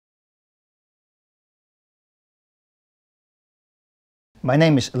My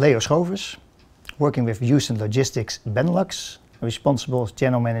name is Leo Schovers, working with Houston Logistics Benelux, responsible as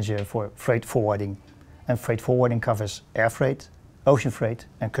General Manager for Freight Forwarding. And Freight Forwarding covers air freight, ocean freight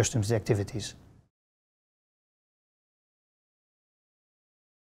and customs activities.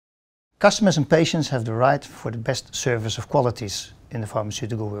 Customers and patients have the right for the best service of qualities in the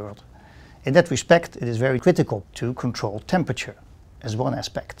pharmaceutical world. In that respect, it is very critical to control temperature as one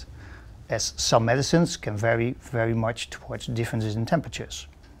aspect, as some medicines can vary very much towards differences in temperatures.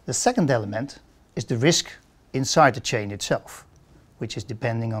 The second element is the risk inside the chain itself, which is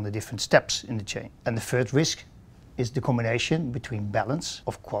depending on the different steps in the chain. And the third risk is the combination between balance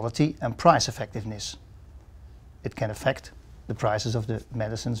of quality and price effectiveness. It can affect the prices of the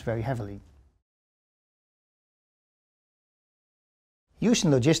medicines very heavily.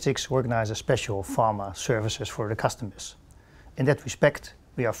 Houston Logistics organizes special pharma services for the customers. In that respect,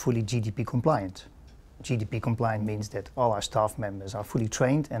 we are fully GDP compliant. GDP compliant means that all our staff members are fully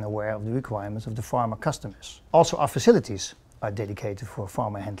trained and aware of the requirements of the pharma customers. Also, our facilities are dedicated for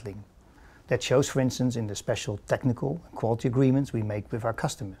pharma handling. That shows, for instance, in the special technical and quality agreements we make with our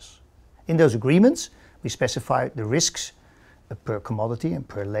customers. In those agreements, we specify the risks per commodity and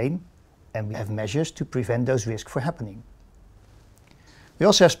per lane, and we have measures to prevent those risks from happening. We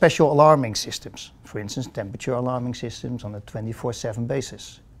also have special alarming systems, for instance temperature alarming systems on a 24/7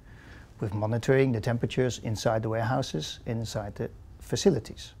 basis, with monitoring the temperatures inside the warehouses and inside the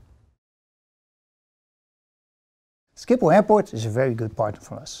facilities. Schiphol Airport is a very good partner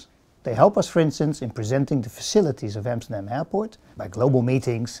for us. They help us, for instance, in presenting the facilities of Amsterdam Airport by global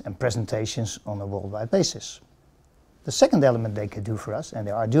meetings and presentations on a worldwide basis. The second element they can do for us, and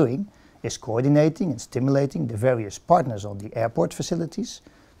they are doing, is coordinating and stimulating the various partners on the airport facilities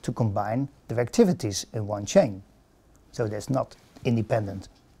to combine their activities in one chain. So there's not independent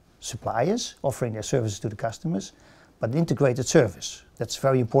suppliers offering their services to the customers, but an integrated service. That's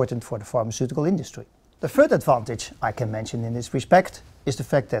very important for the pharmaceutical industry. The third advantage I can mention in this respect is the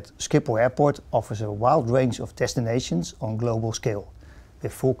fact that Schiphol Airport offers a wide range of destinations on global scale,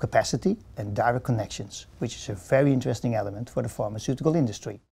 with full capacity and direct connections, which is a very interesting element for the pharmaceutical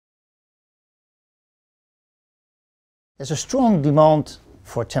industry. There's a strong demand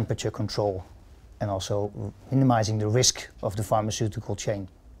for temperature control and also minimizing the risk of the pharmaceutical chain.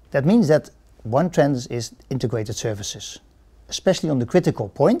 That means that one trend is integrated services, especially on the critical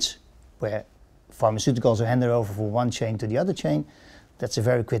points where pharmaceuticals are handed over from one chain to the other chain. That's a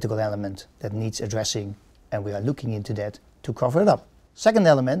very critical element that needs addressing, and we are looking into that to cover it up. Second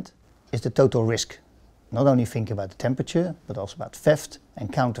element is the total risk. Not only thinking about the temperature, but also about theft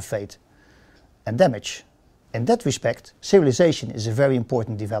and counterfeit and damage. In that respect, serialization is a very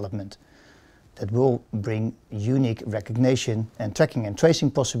important development that will bring unique recognition and tracking and tracing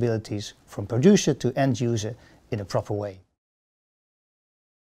possibilities from producer to end user in a proper way.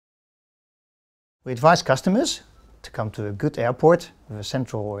 We advise customers to come to a good airport with a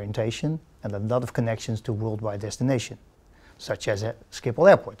central orientation and a lot of connections to worldwide destination, such as a Schiphol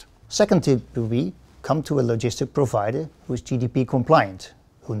Airport. Second tip will be, come to a logistic provider who is GDP compliant,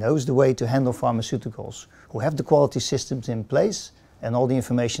 who knows the way to handle pharmaceuticals, who have the quality systems in place and all the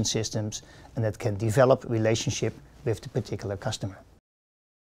information systems, and that can develop a relationship with the particular customer.